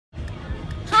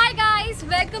guys,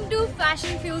 welcome to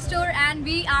Fashion Fuel Store and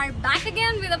we are back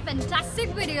again with a fantastic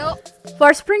video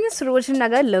for spring Sarojini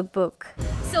Nagar lookbook.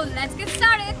 So let's get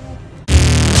started.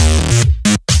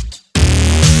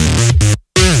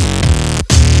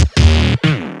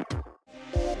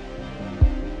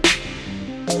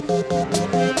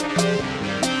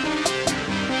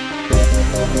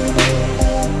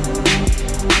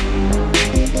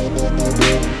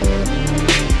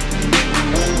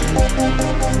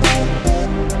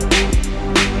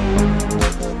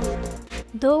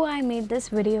 Though I made this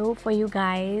video for you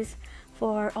guys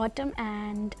for autumn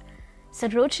and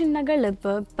Sarojini Nagar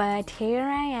lookbook, but here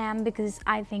I am because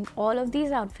I think all of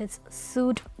these outfits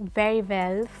suit very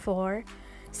well for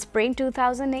spring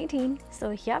 2018.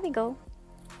 So here we go.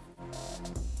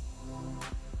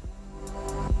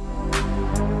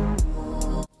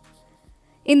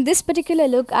 In this particular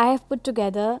look, I have put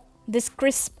together this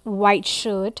crisp white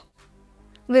shirt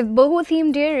with boho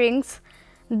themed earrings,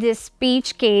 this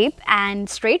peach cape and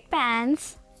straight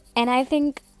pants, and I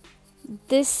think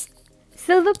this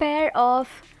silver pair of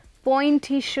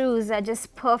pointy shoes are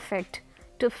just perfect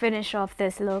to finish off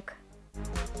this look.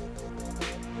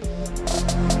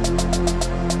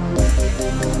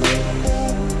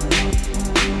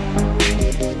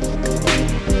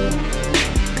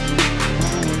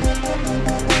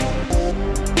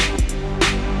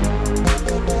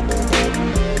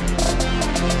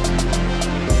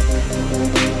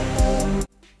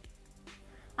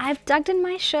 I've tucked in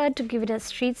my shirt to give it a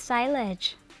street style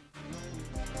edge.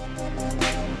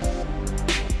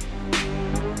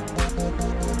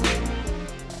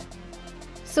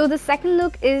 So the second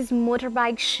look is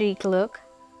motorbike chic look.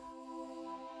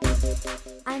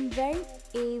 I'm wearing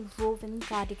a woven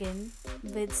cardigan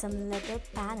with some leather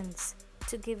panels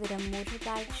to give it a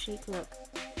motorbike chic look.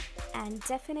 And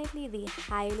definitely the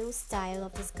high-low style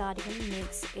of this cardigan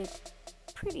makes it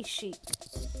pretty chic.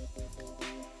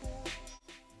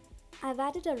 I've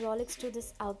added a Rolex to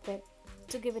this outfit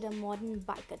to give it a modern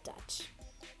biker touch.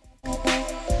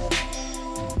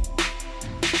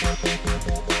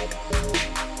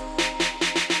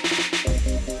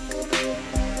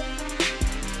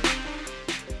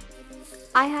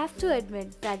 I have to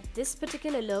admit that this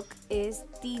particular look is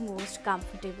the most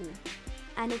comfortable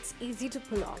and it's easy to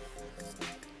pull off.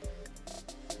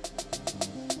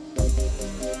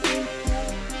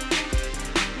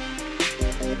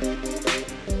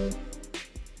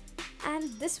 And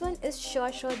this one is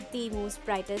sure the most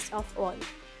brightest of all.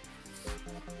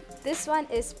 This one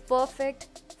is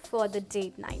perfect for the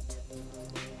date night.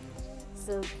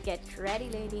 So get ready,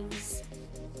 ladies.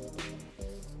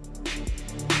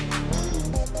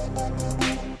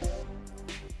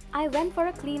 I went for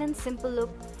a clean and simple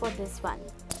look for this one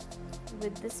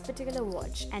with this particular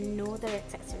watch and no other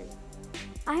accessory.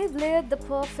 I have layered the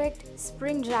perfect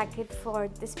spring jacket for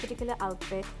this particular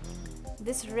outfit.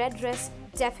 This red dress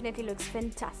definitely looks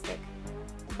fantastic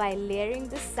by layering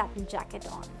this satin jacket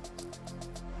on.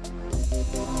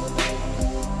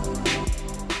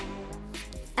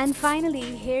 And finally,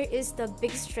 here is the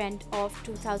big trend of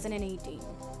 2018.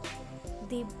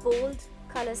 The bold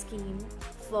color scheme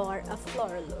for a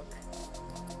floral look.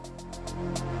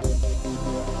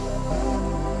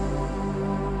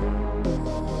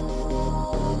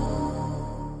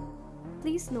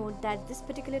 Please note that this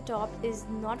particular top is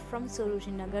not from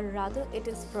Sarojini Nagar, rather it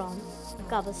is from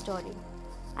Cover Story.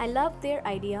 I love their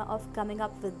idea of coming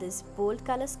up with this bold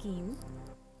color scheme,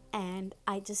 and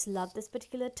I just love this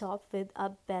particular top with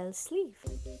a bell sleeve.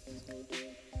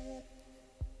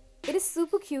 It is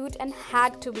super cute and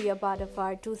had to be a part of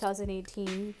our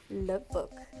 2018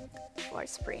 lookbook for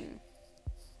spring.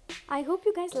 I hope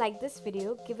you guys like this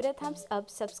video. Give it a thumbs up,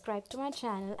 subscribe to my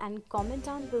channel and comment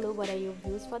down below what are your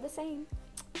views for the same.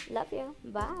 Love you.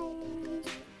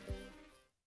 Bye.